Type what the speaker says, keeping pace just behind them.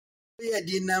Ye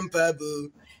di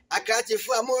nampabu. Akati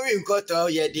fu amuri nkoto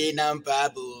ye di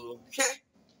nampabu.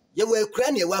 Ye we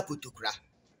kura ne wa putukura.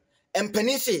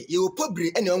 Empani se ye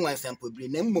opobri ene onwansan pobri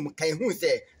na mmom kan hu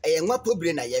se eye nwa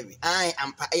pobri na yewe. Ai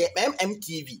ampa eye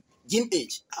MMtv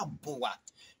GH aboa.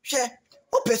 Hwe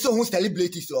opeso hu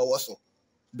celebrities o woso.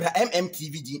 Bra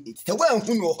MMtv GH. Se wa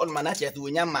hu no ho ma na che se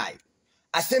wonya mai.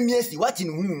 Asemiesi wati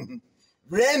no hu.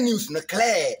 Brand news no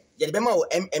clear ye de bema wo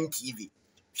MMtv.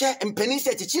 Hwe empani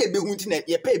se chichire be hu nti na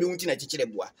ye pa be hu nti na chichire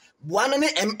boa. Boa no ne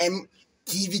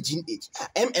MMtv GH.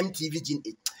 MMtv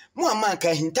GH. Mo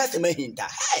amanka hinta se ma hinta.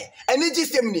 Eni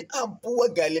gisem ni aboa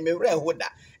gale me wra hoda.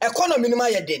 Economy no ma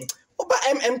ye den. Oba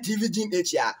MMtv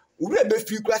GH a wura be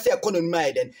free class economy ma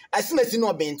ye den. Asimasi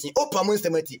no benti. Opa mo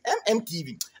nsemati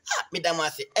MMtv. Me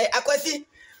damase. Akwasi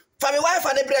fa me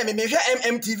wifi de bre me hwe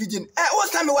MMtv GH. O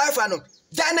sa me wifi no.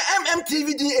 Jana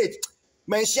MMtv GH.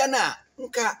 Menhia na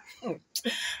nka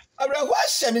abra ho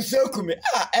ahye me sekume.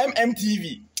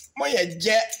 MMtv. Mo ye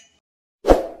je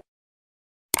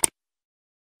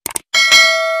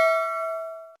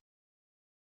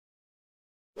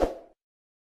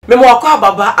Memo akwa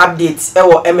baba updates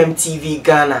ewo MMtv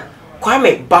Ghana.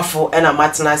 Kwame Baffoetv ena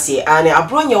matena se ane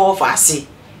abronye wo faase.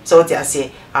 So ti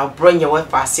ase abronye wo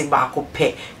faase ba ko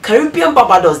pe. Caribbean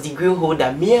Barbados degree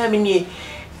holder me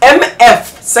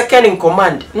MF second in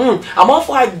command.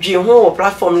 Amafo adwe ho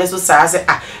platform ne so sa se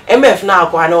MF na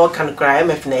akwa na wo kan kra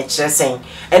MF na ekire sen.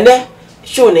 Ene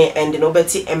show ne end no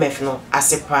beti MF no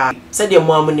asepa. Se de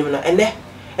mo amunim no ene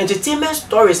entertainment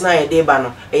stories na day ba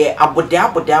no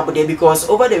abode because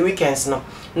over the weekends no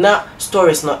na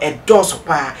stories no e doso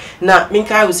pa na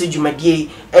minka we se dwumadie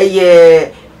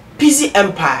PZ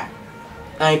Empire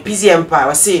and PZ Empire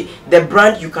I say the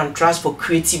brand you can trust for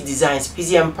creative designs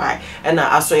PZ Empire and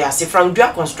also ya say from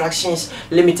Dua Constructions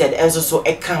Limited and so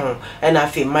account and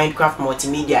afi Mindcraft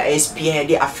Multimedia SPA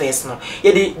the affairs no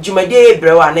ye de dwumadie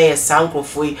brewa na ye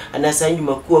sankrofoi and asan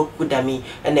dwumaku akudami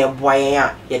and e boyen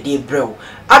a ye de brew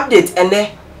update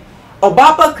ene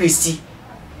Obaapa Christy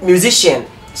musician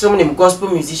so many gospel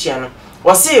musician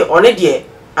was say on it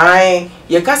there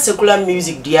ye ka secular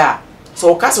music dia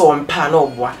so ka se won pa na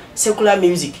oboa secular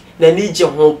music na nije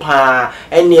ho pa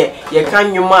ene ye ka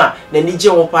nwuma na nije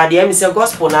ho pa dia mi se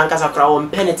gospel na nkasa kra won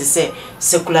penete say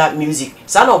secular music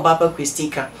sa na Obaapa Christy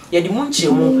ka ye di munche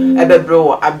mu ebebre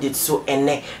wo update so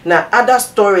ene na other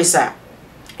stories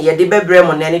ye de bebre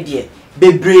mo na ne de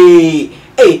bebre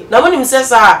na wonim se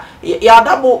sa ya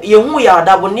adabo ye hu ya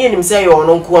adabo ne nim se ye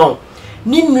ono nko an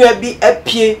ni nua bi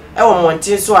apie e wo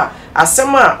monten so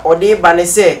asem a ode ba ne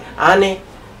se ane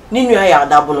ni nua ya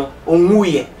adabo no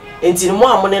onwuye enti mo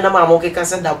amone na ma mo keka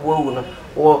se dabo awu no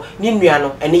wo ni nua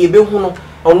no ene ye behu no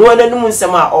ono ananum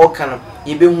nsem a oka no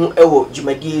ye behu ewo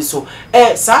dwumadie so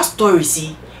sa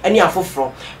stories ene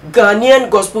afoforo Ghanaian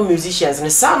Gospel musicians ne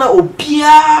sana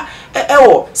obia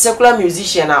ewo secular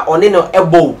musician a one no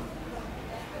ebo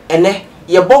ene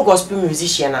ye bo gospel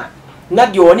musician na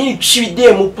de oni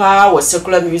twide mu pa wo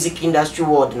secular music industry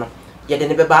world no ye de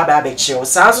ne be ba che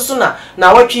sa so na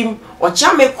watwim o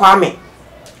chame kwame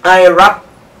rap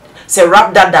se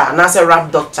rap dada na se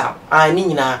rap doctor ni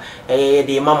nyina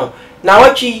de mamo na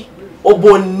watwi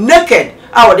obo naked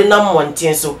wo de nam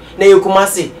monten so na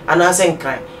yekumase ana se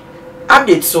nkran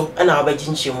update so na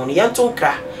obagin mu no yenton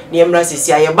kra na yemra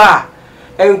sesi aye ba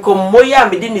enkomo ya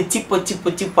me de ne tipo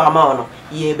ama no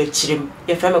ye be chirem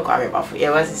ye feme Kwame Baffoetv ye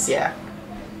wasisi ya.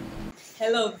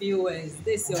 Hello viewers,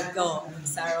 this is your girl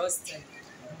Sarah Austin.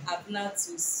 I'm not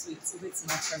too sweet with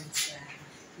my friends.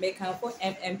 Make her for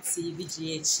MMtv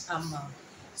GH Amma.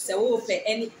 So we will pay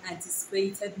any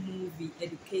anticipated movie,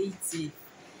 educative,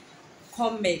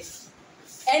 comic,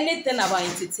 anything about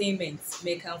entertainment.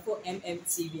 Make her for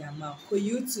MMtv Amma. For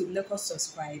YouTube, never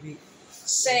subscribe,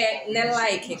 share, ne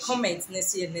like, comment,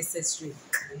 necessary.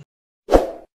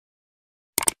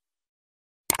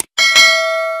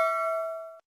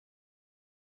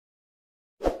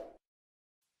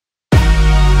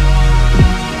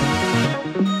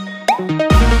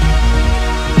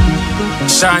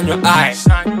 Shine your eyes.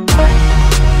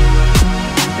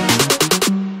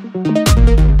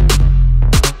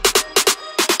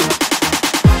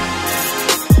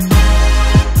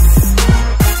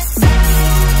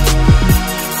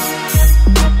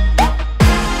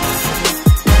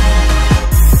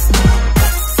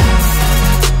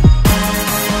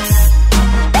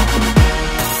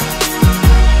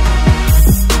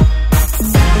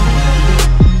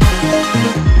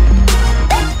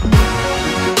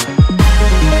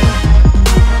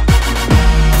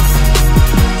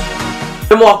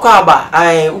 Mo akwaba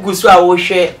ugusu a wo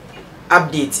hwe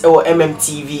update e wo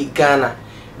MMtv Ghana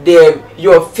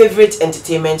your favorite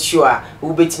entertainment show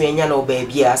will be me no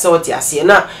baby so what you say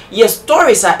now yes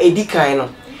stories are edikan no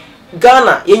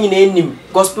Ghana nim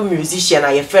gospel musician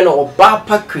your friend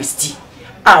Obaapa Christy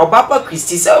Obaapa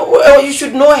Christy so you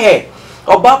should know her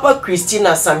Obaapa Christy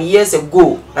na some years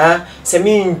ago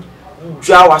semi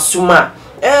dwa suma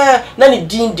na ni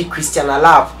din di Christian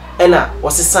love na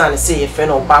was san say your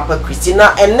friend Obaapa Christy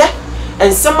na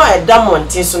and some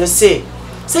montin so say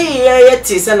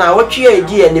say na wotwe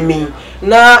adi enemy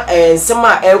na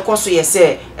nsema ekoso ye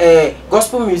say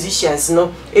gospel musicians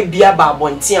no ebia ba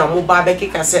bontin amu ba be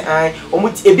keka say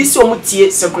ebi se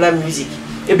omutie secular music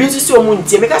ebi nso se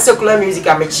omuntie meka secular music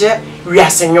ameche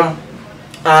wiasenyom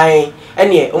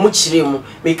ene omuchire mu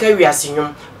meka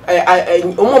wiasenyom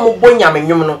omo bonya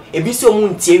menyom no ebi se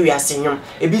omuntie wiasenyom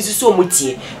ebi nso se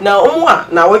omutie na omo a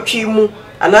na wotwe mu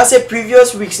anase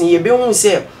previous weeks ni ebe hu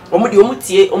say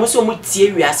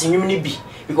omutie wiase nwum ni bi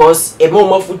because ebe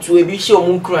omafutu ebi hye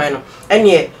omunkran no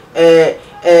ene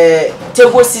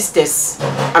Tego sisters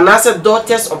anase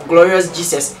daughters of glorious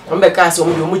Jesus ombeka say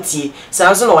omutie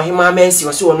sanso na ohima mensi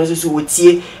o se wono so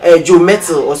wotie Joe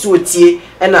Metal o se wotie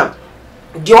ena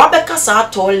de obeka sa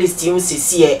tall list yin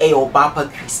sisi Obaapa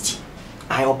Christy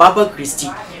Obaapa Christy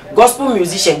gospel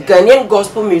musician Ghanaian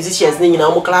gospel musicians ni nyina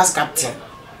mo class captain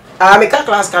meka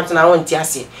class captain I want to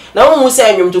say na won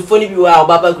say anwum to phone bi wa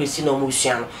Obaapa Christy no mo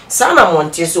sua no sana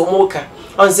monte so mo ka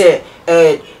on say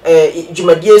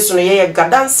jumadie so no ye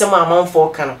gadansem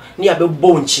amanfo ka no ne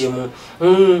abebo nchiremu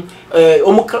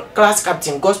omo class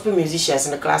captain gospel musicians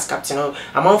and the class captain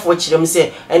amanfo chirem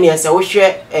say ene say wo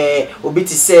hwe obi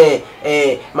ti say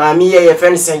maami ye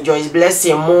friend St Joyce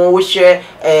blessing mo wo hwe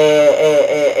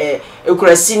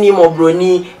ekurasini mo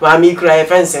broni maami kura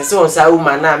friend St so sa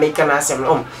woman na make na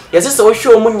asem yes so wo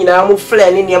hwe omo nyina mo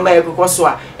flare ne niam ekokoso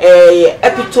a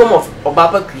epitome of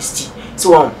Obaapa Christy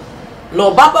so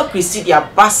no Obaapa Christy dia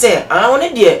base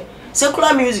one de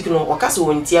secular music no wakase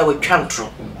wontia we twantro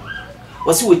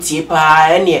wasi wotie pa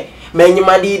ene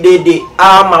manyimadi dede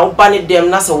ama upa ne dem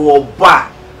na se wo ba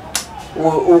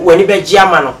wani be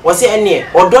giama no wasi ene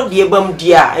odo de bam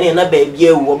dia ene na ba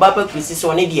bia wu Obaapa Christy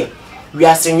so ne de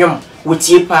wiase nwom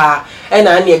wotie pa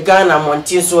ena ene Ghana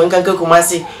montin so nkanka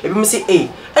kumase ebi mu se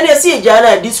ene se egya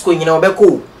na disco nyina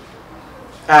obeko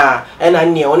ena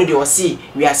ene one de wasi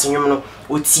wiase nwom no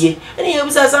otie ene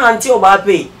yebusa sa anti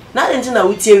Obaapa na enti na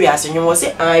wotie wiase nwom wasi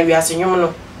wiase nwom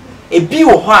no ebi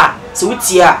wo ho a se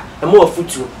wotie a emo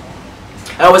afutu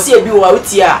wasi ebi wo a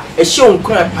wotie a ehye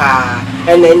onkran pa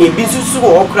ene ebi susu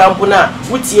wo krampo na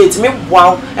wotie etime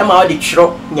boaw ema wo de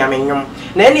twiro nyamenyom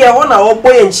na ene ho na wo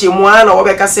boye nchemu a na wo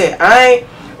beka se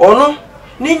ono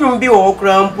ni nwum bi wo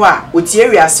krampo a wotie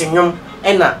wiase nwom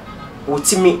ena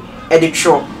wotimi e de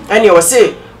twiro ene wo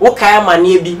se wo kaya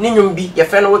manie bi ni nwum bi ye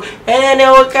fe no ene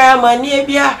wo kaya manie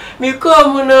bi a mi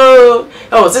kom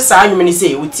no se sa nwum ni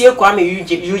se wotie kwa me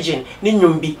Eugene ni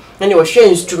nwum bi ene wo hwe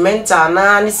instrumental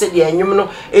na ni se de nwum no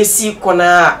esi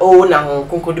kona na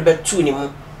honkonko de betu ni mu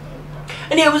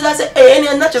ene ebuza se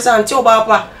ene na chese anti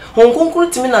Obaapa honkonko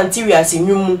timi na anti wiase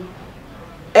nwum mu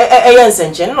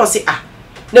yensenche no se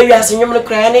na wiase nwum no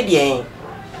kra ne de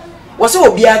wo se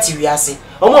obi ati wiase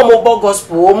omo bo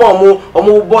gospel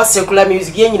omo bo secular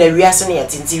music ye nyina wiase na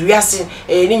yatinti wiase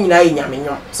ni nyina ye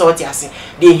nyamenyo so what ase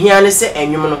de hia ne se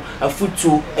enwum no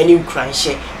afutu ani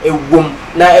nkranhye ewom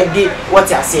na edi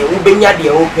what ase wo benya de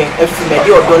open afime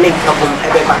de odo ne kabom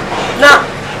ebeba na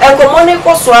enkomone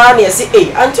koso a na ese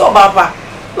anti Obaapa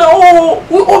na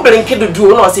o blinke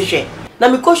dudu na o se hwe na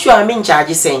mikoshu a me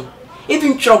nchaage sen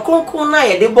even chrokonkon na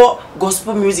ye de bo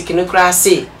gospel music no kra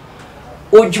se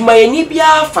ojumayeni bia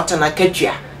fatana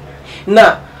kadua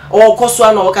na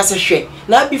okoso na okase hwe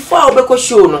na before obeko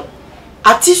show no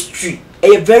artistry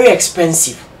very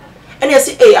expensive and you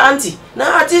say auntie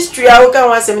na artistry a wo kan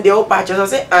wasem de o pa cho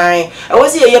say I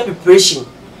was say preparation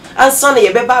and son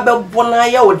ye beba be bona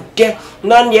ya ode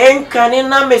na ne nkane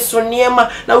na mesoniema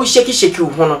na wo sheki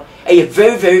ho no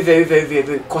very very very very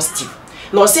very costly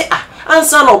no say and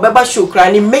son obeba show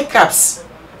kra ni makeups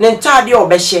ne ntade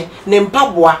obehye ne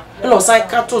mpaboa na osan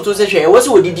ka to se hwe wo se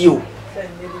odidi o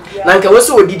na nka wo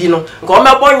se odidi no nka o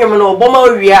mebo nwom no oboma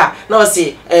owie a na o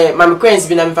se mama queens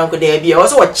bi na mfanko da bia wo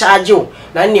se wo charge o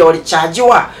na ne o charge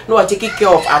wa na o take care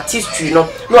of artistry no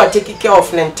na o take care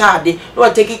of ne ntade na o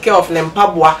take care of ne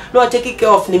mpaboa na o take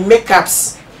care of ne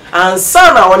makeups and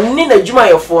sana oni na djuma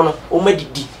yefo no o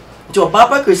madidi nti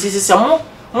Obaapa Christy se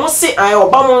mo se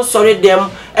oba mo sorry dem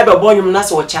ebe bonwom na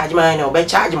se wo charge man na o be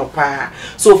charge mo pa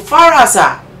so far as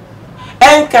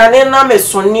enkane na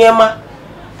mesoniema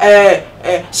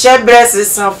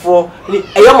shebress sanfo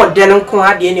eyo modern nko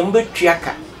ade ne mbetua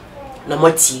ka na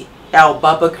motie ya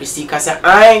Obaapa Christy kasa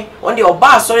ai on the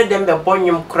oba sorry dem be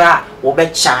bonyum kra wo be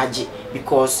charge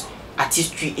because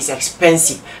artistry is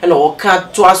expensive and o ka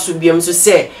to asubiem so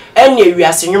say ene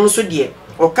wiase nwom so de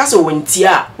o kasa wonti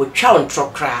a wo twa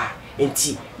ontro kra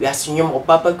enti wiase nwom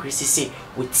Obaapa Christy say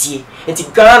wotie enti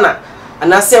Ghana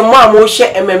anase mo a mo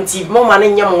hye MMtv mo ma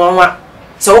ne nyam wanwa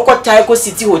se wo kotai ko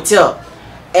City Hotel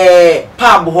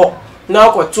pub ho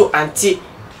na ko to anti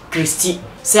Christy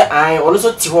say I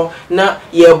also ti ho na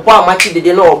ye bo amachi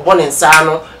dede na obo ne nsa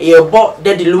no ye bo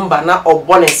dede lumba na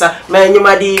obo ne nsa ma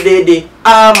nyima de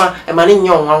ama e ma ne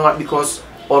nyon wanwa because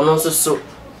ono so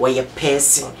we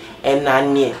person and na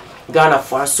ne Ghana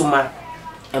for asuma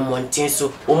e montin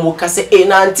so o mu ka say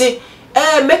na anti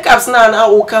makeups na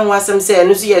o kan wasem say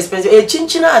no so ye expensive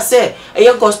chinchina say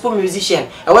e gospel musician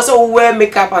e was so wear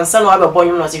makeup and san o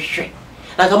abebonyo no say hwe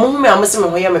na ka mo me amse me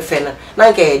ho ye me fe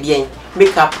na nka ye de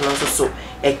makeup no so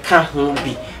e ka ho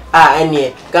bi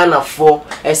ane Ghana for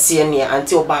ese ne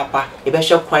anti Obaapa e be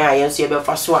hwe kwan a yenso ye be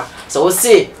fa so a so we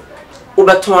say wo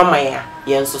beto amaya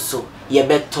yenso so ye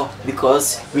beto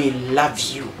because we love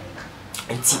you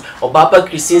anti Obaapa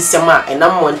Christy sema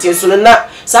enam monte so na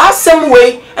sa asem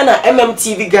we na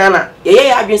MMtv Ghana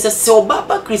ye adwen se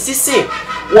Obaapa Christy say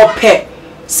wo pe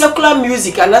secular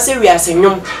music anase we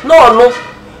asenyom na ono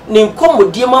ni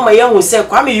nkomodie mama ye hu se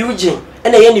Kwame Eugene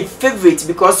ena ye ni favorite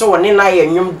because so woni na ye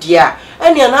nwom dia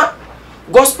ena na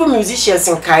gospel musicians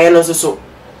nkae no so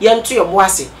ye nto ye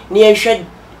boase na ye hwe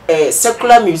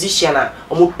secular musician a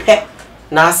omo pe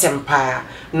na asempa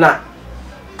na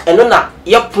eno na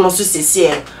ye pono so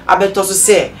sese abeto so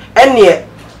se ene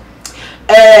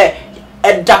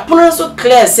dapono so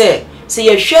clear se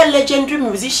ye hwe legendary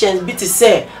musicians bit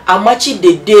say amachi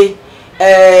dede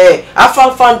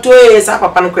afalfanto esa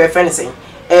papa no kwe friend say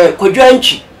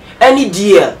kodwanchi any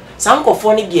deal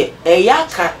sankofo ni de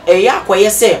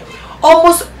yakwa say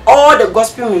almost all the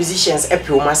gospel musicians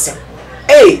epiomase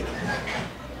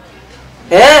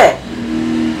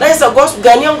that's a gospel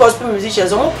Ghanaian gospel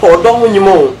musicians omo podo ho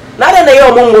nyimo na de na ye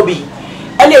omo mobi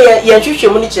ene ye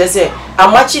hwehwemu ni kire say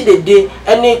amachi dede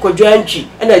ene kodwanchi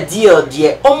ene deal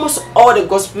de almost all the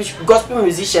gospel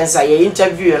musicians are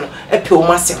interview no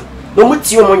epiomase no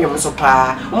muti omo nyom so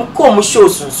pa mko mo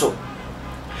shows so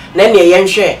na ne ye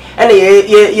nhwe ene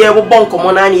ye bobon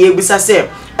komo na ne ye bisa se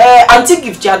anti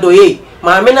gift adoye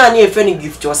ma me na ne ye fe ni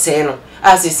gift o se no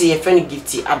asese ye fe ni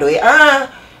gift adoye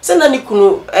se na ni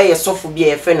kunu ye sofo bia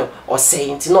ye fe no o se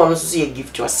nti na ono so ye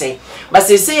gift o se ba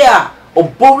se ya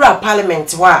obowra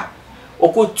parliament wa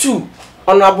okotu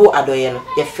honorable adoye no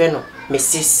ye fe no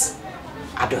Mrs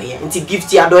adoye nti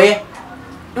gift adoye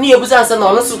ni ye bisa se na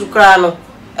ono so kra no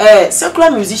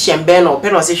secular musician ben o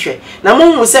pen o se hwe na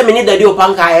mo hu se me ni dade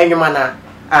opanka aye nwuma na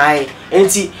ai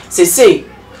enti se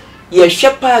ye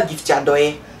hwepa gift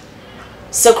adoye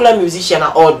secular musician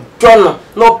or dono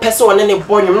no person one ne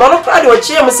bonyum no kra de o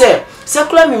chiem se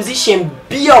secular musician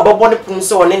bia obobo ne pun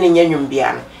se one ne nyanyum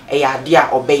bia no ya ade a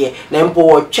obeye na mpo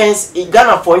o chance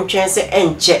Ghana for chance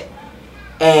enche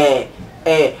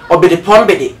obede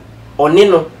pombede one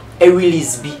no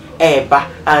release bi eba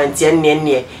anti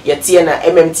enne ye na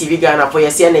MMtv Ghana for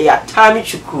ye na ya tami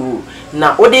chuku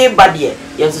na ode ba de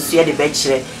ye susu ye de be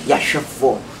kire ya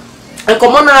hwefo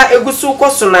enkomo na egusu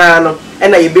koso na no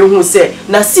na ye be hu se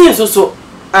na si so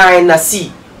ai na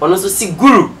si ono so si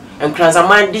guru enkranza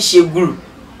man de she guru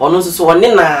ono so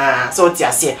one na so ti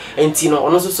ase enti no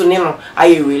ono so ne no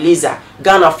aye releaser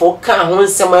Ghana for ka ho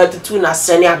nsema atutu na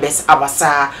sene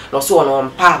abasa no so ono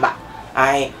mpa ba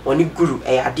ai oni guru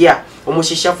ade a omo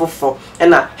hihia fofo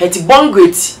na heti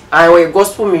bongret ai we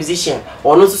gospel musician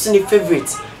ono so ni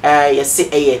favorite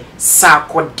ye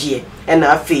sakode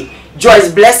na afi Joyce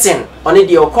Blessing oni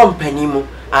de o company mu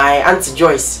ai Auntie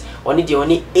Joyce oni de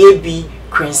oni AB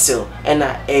Crensel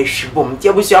na ehwibom ti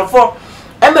abusuafo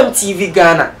MMtv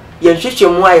Ghana ye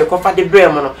hwehwemu aye kofa de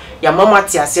brem no ya mama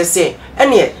ti ase se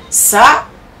ene sa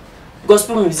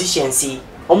gospel musicians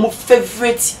omo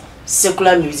favorite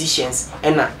secular musicians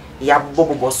na ya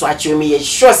bobo so achiomi ye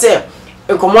sure say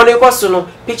enkomode koso no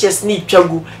pictures ni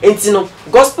twagu enti no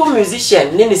gospel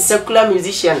musician ni secular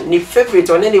musician ni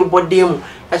favorite one ni bodemu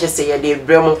ache say ye de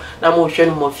brem na mo hwe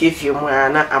no mo fiefie mu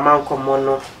na amankomo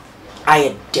no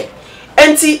ayede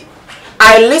enti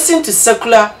I listen to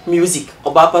secular music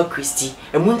Obaapa Christy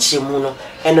emunchemu no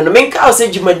eno no menka o se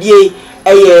djumadie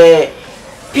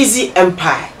Pizzy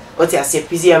Empire what I say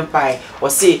Pizzy Empire or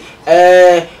say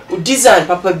design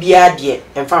papa bia de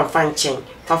emfa nchen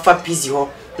papa Pizzy ho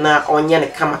na onye ne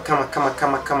kama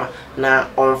na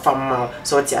onfa ma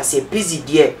so what I say Pizzy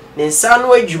de ne nsa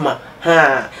no adwuma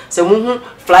ha se muhu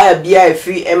flyer bia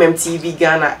free MMtv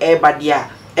Ghana eba dia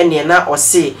and na or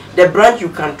say the brand you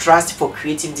can trust for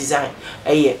creative design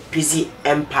PZ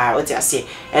Empire what I say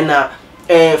and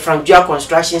from GH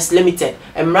Constructions Limited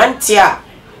Mrantia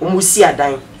umusi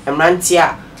adan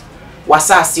Mrantia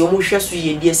wasasi omuhwe so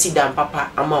ye die sidan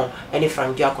papa amount any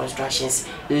from GH Constructions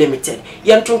Limited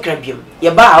yentun krabiem ye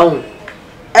ba ho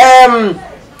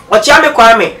ochiame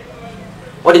kwame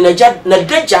odi na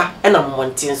deja na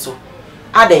montin so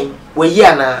adan wayi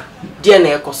ana de na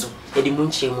ekoso e di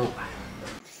munchemu.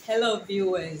 Hello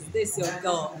viewers, this is your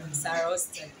girl, Sarah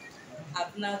Austin.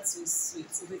 I'm not too sweet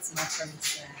with my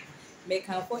friends. Make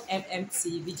her for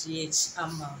MMtv GH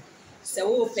Amma. So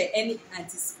we'll pay any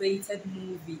anticipated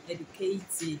movie,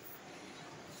 educative,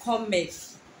 comic,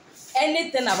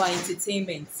 anything about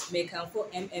entertainment. Make her for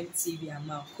MMtv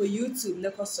Amma. For YouTube,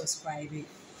 never subscribe,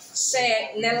 share,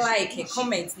 ne like,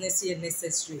 comment,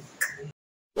 necessary.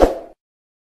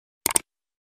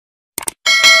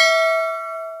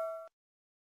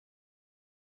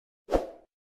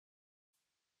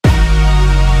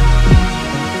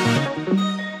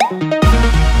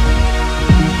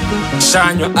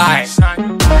 Shine your eyes.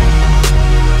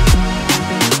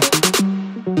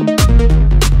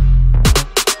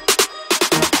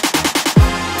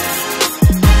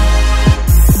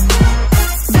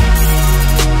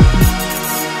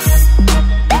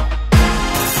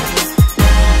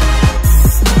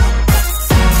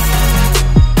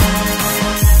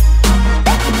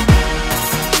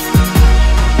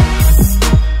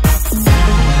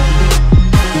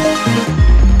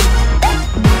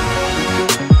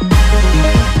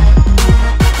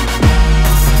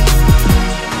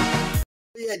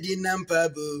 Di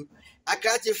nampabu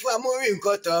akati fu amuri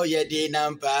nkoto ye di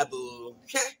nampabu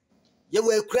ye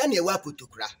we kura ne wa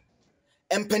putukura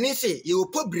empanisi ye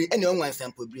opobri ene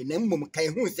onwansan pobri na mmom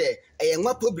kan hu se eye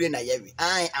nwa pobri na ye wi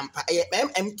ai ampa eye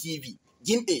MMtv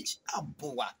GH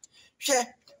aboa hwe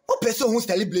opese hu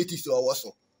celebrities owo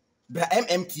so bra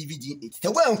MMtv GH te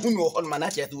wa hu no ho na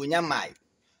che so nya mai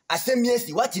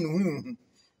asemiesi wati no hu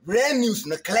brand news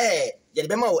no clear ye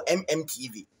be ma wo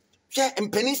MMtv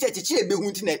mpeni se chichire be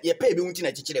hunti na ye pe be hunti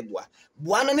na chichire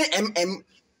boa no ne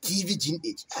MMtv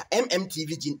GH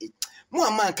MMtv GH mo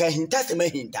ama kan hinta se ma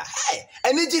hinta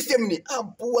energy system ni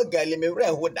aboa gale me wre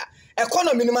hoda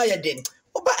economy ni ma ye den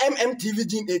oba MMtv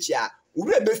GH a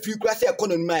wre be free kura se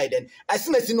economy ma ye den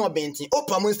asinasi no benti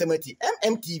opa mo nsemati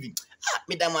MMtv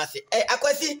me damase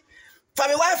akwasi fa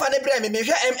me wifi ne bre me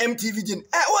hwe MMtv GH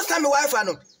o sa me wifi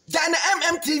no dan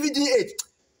MMtv GH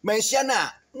mention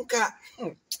na nka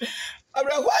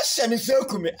abra kwa shami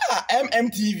sekumi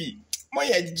MMtv mo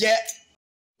ye je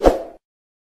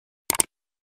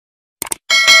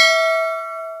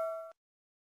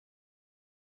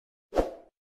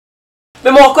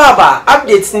me mo kwa ba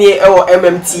updates ni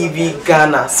MMtv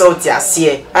Ghana South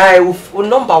Asia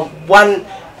number 1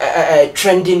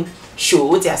 trending show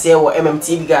what I say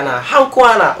MMtv Ghana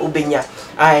hankwana ubenya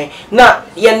na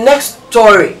your next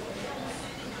story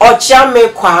Ochame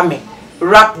Kwame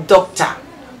rap doctor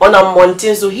on a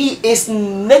mountain, so he is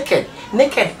naked,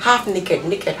 half naked,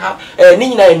 half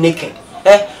nina naked,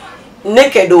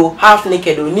 naked or half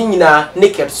naked or nina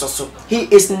naked so he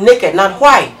is naked. Now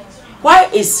why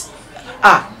is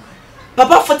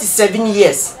Papa 47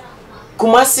 years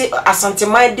Kumasi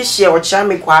Asantemai this year or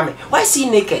Chame Kwame, why is he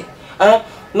naked? Now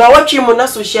what you on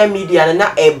social media and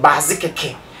na a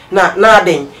bazikeke na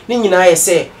then nina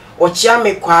say or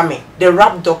Chame Kwame the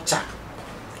rap doctor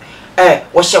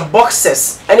was your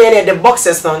boxes and then the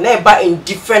boxes now never in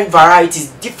different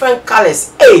varieties, different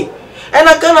colors. And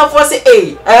I can afford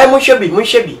say Mushabi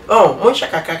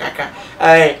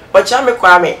but Chame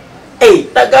Kwame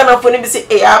that Ghana for him say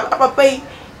papa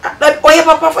that boy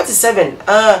papa 47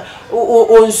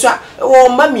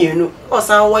 mommy you know or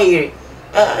some way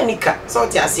Anika so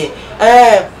I say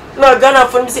no Ghana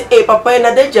for him say papa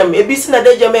na de jam e bi si na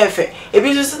de jam efe e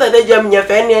bi so na de jam nya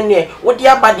fe ne wo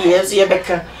dia bade yeso ye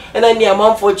beka and then the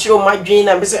amount for chiro my dream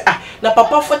and say na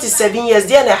papa 47 years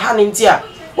there na hand ntia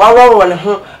wa ne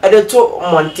ho e de to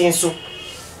mountain so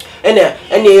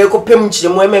and ye ko pem chire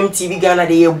mo MMtv Ghana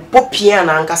de ye bopia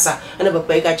na ankasa and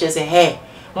papa e ka che say hey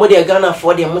mo de Ghana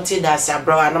for de muti da sia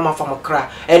bra na ma fam kra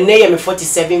and na ye me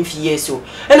 47 years so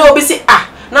and obi say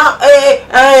now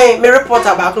me report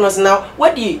about us now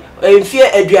what do you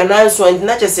fear aduanan so and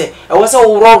na che say e was a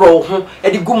ro ho e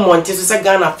de gu mountain so say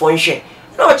Ghana for nhwe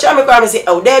no Chame Kwame say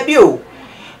there be o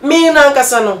me na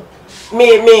nkasa no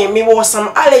me was some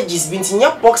allergies binti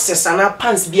nya boxes and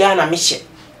pants bia na me hye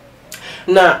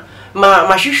na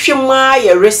ma hwehwe ma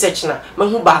ya research na ma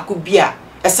hu ba ko bia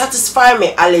e satisfy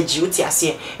me allergy uti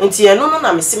ase enti eno no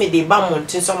na me se me de ba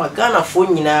montin so ma Ghana fo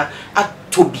nyina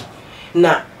atobi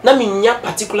na na minya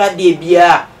particular day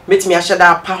bia metimi ahye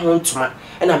da pa ho ntoma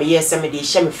na me yes me dey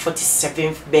share me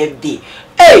 47th birthday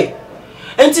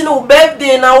enti no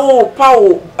birthday na wo pa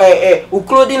wo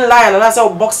clothing line na say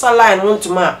boxer line ho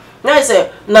ntoma na say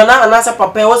nana na say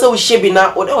papa wo say wo shebi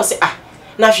na wo dey say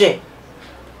na hwe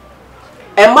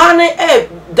e man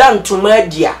da ntoma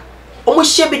dia omo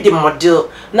shebi the model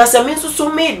na say me so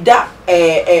me da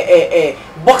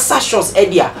boxer shorts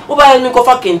edia wo ba ni ko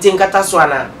fa kente nkata so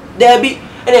ana there be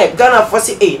Ghana for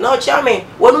say now chame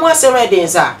wonu asem eden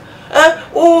sa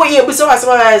ye bi so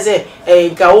asem say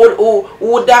ka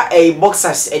wo da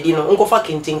boxers edi no nko fa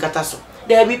kente nkata so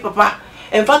there be papa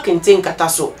enfa kente nkata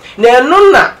so na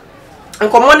enu na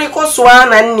nkomo ni ko so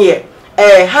na nne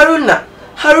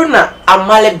Haruna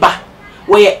Amaleba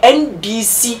we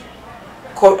NDC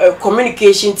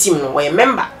communication team no we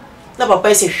member na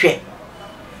papa say hwe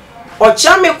o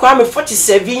chame kwa me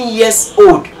 47 years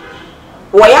old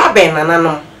waya ben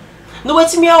nananom no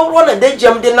watimi awro na da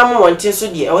jam de nam wonten so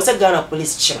de e was Ghana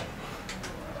police chief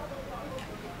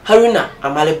Haruna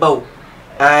Amaleba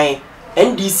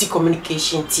NDC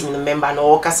communication team no member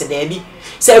no work as there bi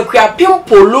say akua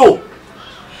pimpolo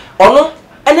ono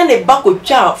ene ne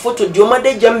bakotwa photo de o ma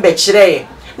da jam be kire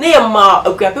na ye ma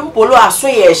akua pimpolo aso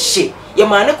ye hye ye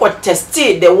ma ne ko test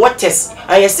the waters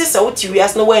ayese se wuti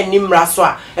wias no wa nimra so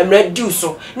a emra diu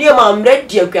so ne ye ma amra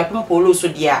di akua pimpolo so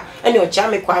dia ene o cha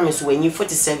me kwa me so wanyi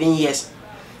 47 years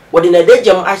wodi na de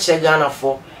jam a kire Ghana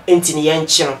for enti ne ye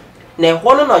nchi no na e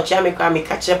ho no na o cha me kwa me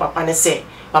ka kire papa ne se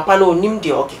papa no onim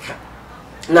de okeka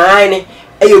na ane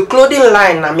eyo clothing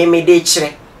line na me de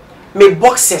kire me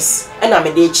boxes and I'm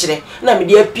a day chire na me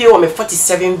dey pay o me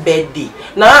 47 birthday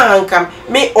na hankam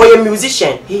me oye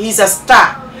musician he is a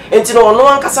star enti no no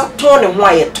ankasa ton ne ho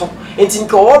ayeto enti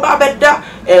nko oba beda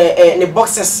ne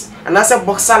boxes and as a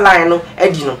boxer line no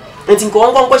edi no enti nko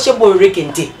onko hye bon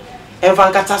rekente enfa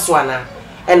nkata so ana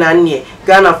ena ne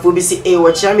Ghana fo bi si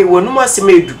wo chia me wonu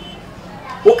asemedu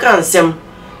wo kan nsem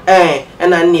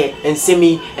ena ne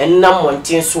ensemi enam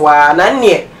monten so a na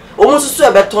ne omususu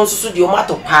ebeton susu di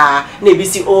omato pa na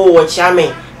ebisi wo chia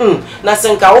me na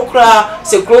senka okra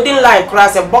se clothing line kra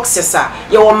se boxes a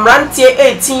ye wo mrantie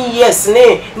 18 years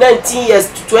ne 19 years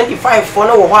to 25 for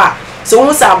no wo a se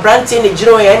wo sa brantie ne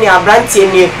giro ye ne abrantie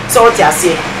ne so ti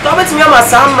ase to betimi ama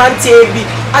sa mrantie bi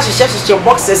ahyehyehye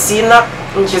boxes na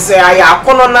nchese aya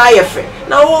akono na ayefe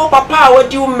na wo papa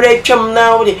wodi umre twam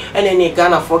na wo ene ne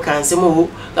Ghana for kan se mo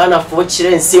Ghana for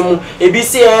chire nsemu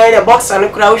ebisi ne boxer ne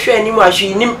kra wo hwe animu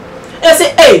ahwe nim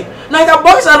say na ga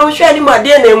boxer no hwe animu ade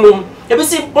na emum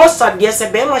ebisi boxer de se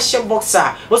be ma hye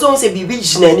boxer wo so say bibi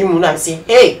jina animu na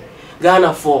say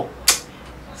Ghana for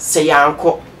say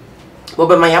yanko wo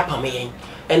be ma ya pam yen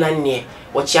ena ne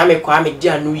wo chia me kwa me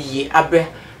dia no yie abre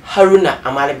Haruna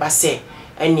Amaleba say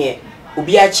ene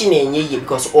obi achi na enye ye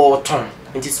because all ton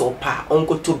nti so pa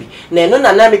onko tobi na eno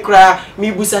na me kra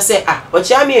mi busa say wo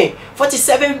chia me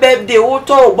 47 birthday wo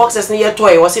ton boxes ne ye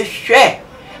toy wo say hwe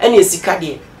ene esika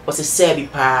de wo say sebi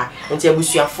pa nti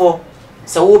abusuafo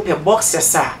se wo pe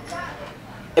boxes a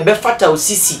ebe fata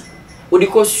osisi odi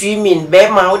ko swimming be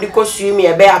ma odi ko swimming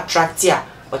ebe attract a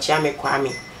wo chia me kwa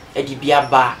me edi bia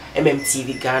ba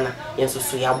MMtv Ghana yenso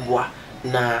so ya boa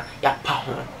na ya pa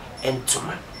ho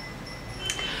entuma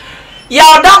ya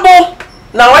odabo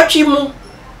na watwi mu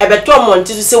ebeto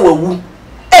monti so se wawu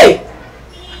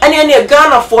ane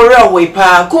Ghana for real way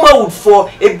pa kuma wood for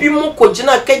ebi mu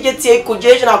kogina kageti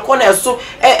kogina na kona so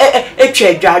etwa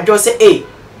adwadwo se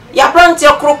ya brant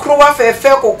ya krokro wa fefe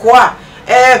kokoa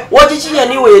wogichi ya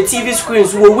ni we TV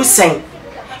screens wo wusen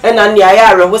ena ne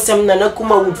ayare hosem na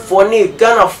kuma wood for ne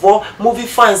Ghana for movie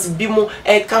fans bi mu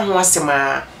ka ho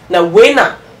asema na we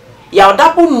na ya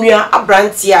odabo nua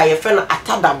abranti a ye fe na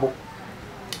atadabo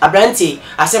abranti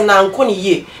asem na anko ne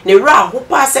ye ne ra ho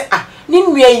pa se ni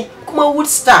nua yi kuma wood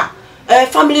star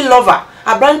family lover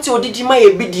abranti odidi ma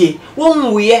ye bidie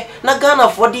wonwuye na Ghana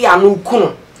for de anu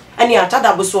kunu ani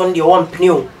atadabo so on de won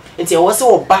pneu enti wo se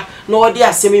oba na odi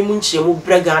asem mu nchire mu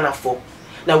bra Ghana for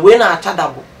na we na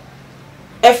atadabo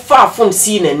efa afon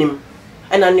si nanim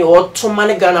ena ne otoma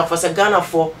ne Ghana for se Ghana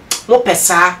for mo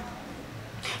pesa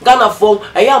Ghana for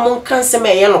aya mon kansem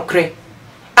eye nokre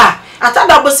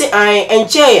atadabo se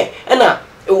encheye ena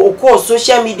okọ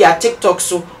social media TikTok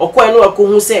so okọ enu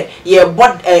akohu se ye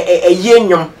bod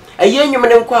ayenwom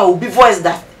ne nkwa obi voice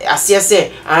that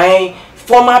asese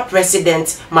former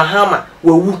president Mahama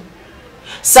wawu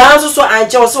sanso so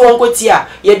anche so wonko tia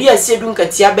ye de asiedu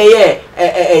nkatia be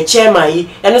ye chairman yi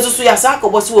ene so ya sa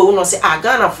akobo se wawu no se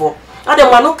Ghana for ade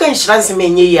manu kan hyiranse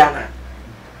menye ya na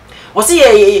wo se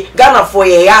ye Ghana for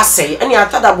ye ase ene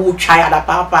atadabo twa ya da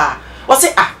papa wo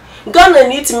se Ghana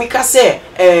need to make us say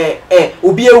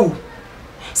obi ewu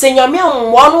se nyame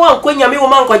amwo no anko nyame wo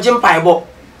man kwaje mpaebo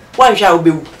wan hwa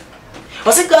obewu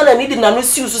o se Ghana need na no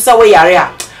siu so sa we yare a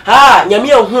ha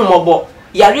nyame ahum mobo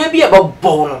yare bi e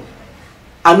bobo no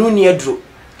anu ni aduro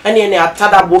ene ne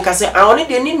atadabo ka se awon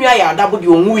de ni nua ya adabo de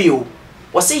onwuye o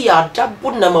wo se ya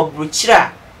adabo na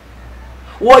mabruchira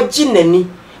wo ginani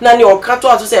na ne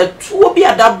okato aso se tuo bi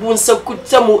adabo nsa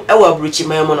kutamu e wa abruchi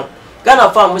man mu no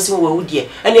Ghana fa musim wo wudie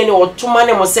ene ne otoma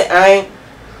ne mo se an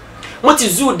moti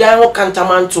zoo dan ho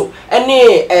kantamanto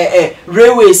ene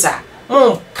railways a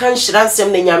mon kan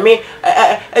shiransem ne nyame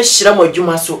ahira mo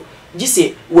adwuma so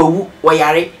gise wawu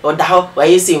woyare odaho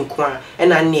wayese nkoa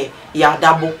ena ne ya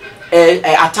dabo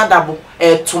atadabo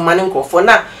tomane nkofo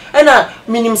na ena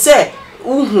minim se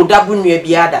uhu dabo nua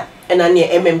biada ena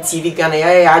ne MMtv Ghana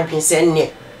ya adwen se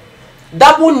ne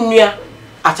dabo nua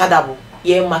atadabo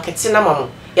ye market na mamo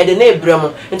ya de na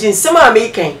ebremo nti nsema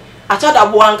American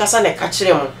atadabo ankasa ne ka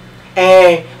kire mo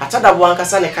atadabo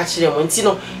ankasa ne ka kire mo nti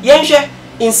no yenhwe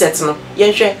insect no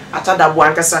yenhwe atadabo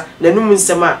ankasa na num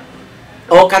nsema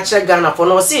o ka kire Ghana for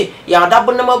no see ya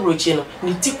adabo na mabrochi no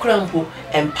ni tikrampo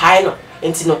empire no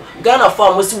nti no Ghana for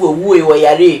amosi wo wo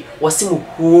yare wosimu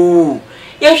hu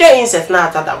yenhwe insect na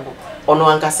atadabo ono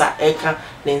ankasa eka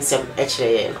ne nsem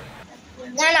kire ye no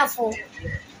Ghana for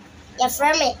ya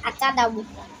frame atadabo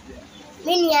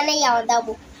mini yana ya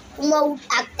odabo umo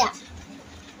actor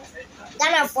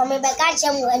Ghana for me be ka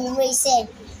chem anyway say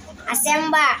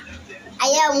asemba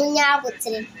aya munya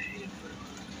abutre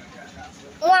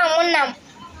nwa munam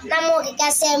na mo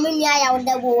kika say mini ya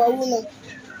odabo wawu no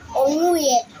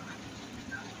onwuye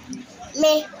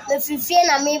me fifie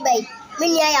na me bai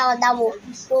mini ya odabo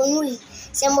onwuye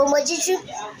se momojichu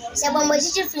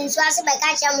finso ase be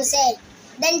ka chem say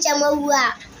den chem awu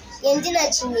a yendina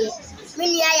chimie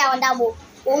mini ya odabo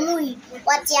onwuye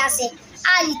wati ase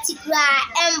ali tikra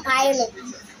empire no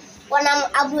wonam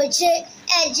abroche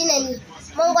ejinani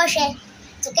mongohwe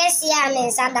to kesi ya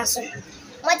mensa da so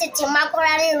motete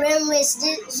makorare railways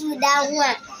zoo da ho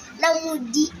a na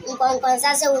mudi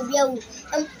nkonkonsa se obi awu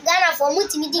Ghana for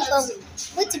multimedia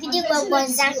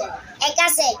konkonsa e ka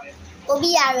se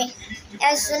obi yare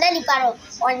enso na ni paro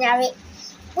onyare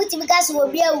multimedia se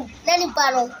obi awu na ni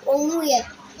paro onwuye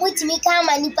multimedia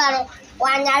ma ni paro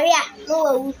wanyare a no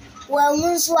wawu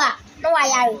wanwunso a no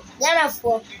wayare Ghana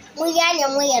for muyanya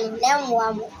moye no na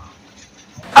moamo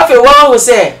afi wa ho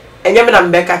se enyem na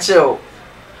mbeka kire wo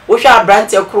hwa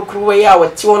brand ekrokro we ya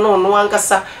wati wono no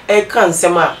ankasa e kan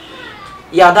sema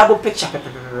ya double picture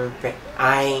pepepepe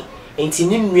ai enti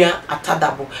ninua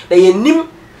atadabo na yenim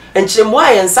enchiremu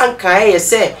ayen sankan ye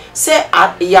se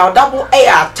ya double e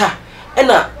ata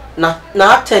ena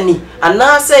na atani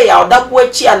ana se ya double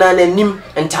achi ana nanim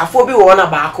entafo bi wo na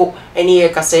baako eni ye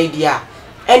kasa dia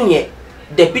enye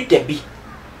debi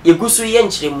yegusu ye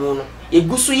nchiremu no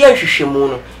yegusu ye hwehwemu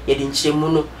no ye de nchiremu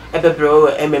no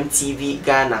ebebrewo MMtv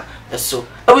Ghana so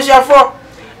abusuafo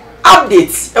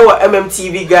updates ewo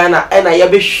MMtv Ghana ena ye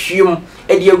behwiem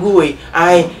edi aguwe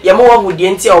ai ye mo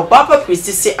wahudie nti Obaapa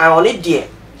Christy se awone de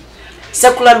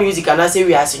secular music ana se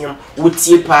wi asenyum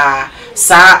wotie pa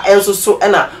sa enso so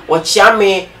ena wo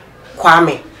chiame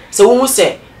kwame se wo hu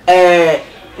se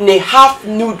ne half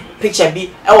nude picture bi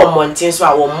ewo mountain so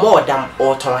a wo more than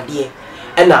otonade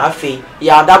ena afi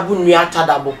ya adabu nua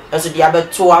atadabo enso dia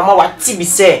beto ama wati bi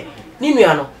se ni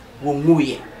nua no wo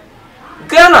nwuye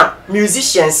Ghana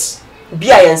musicians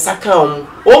bia yensa kan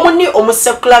omo ni omo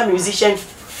secular musician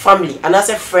family and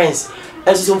as friends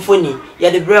enso symphony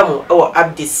ya de bremo ewo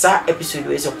update sa episode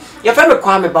we so ya fa me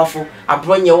Kwame Bafo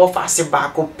abronye wo fa ase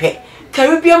baako pe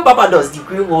Caribbean Barbados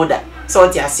degree holder so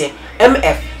ti ase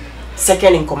MF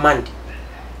second in command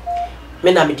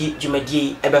me na me di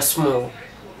dwumadie ebe small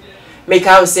make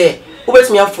I say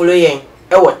ubetumi follow yen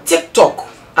ewo TikTok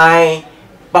ai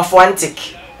Baffoetv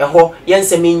eho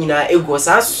yenseme nyina ego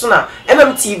sanso na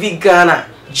MMtv Ghana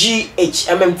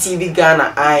GH MMtv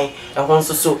Ghana ai eho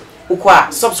nso so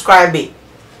ukwa subscribe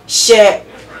share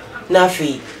na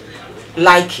fi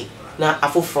like na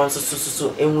afofro nso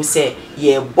so enhu se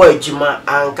ye boy juma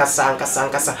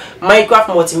ankasa Minecraft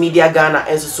Multimedia Ghana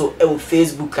enso so ewo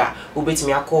Facebook a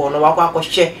ubetumi akọ no wakọ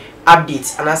share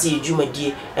updates and as you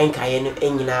jumadie enkaye no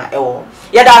enyina ewo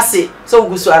yeda se so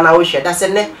gusu ana wo hwe da se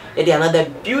ne yede another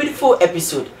beautiful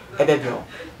episode ebebro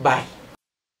bye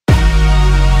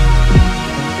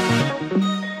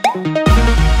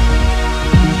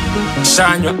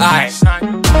shine your eyes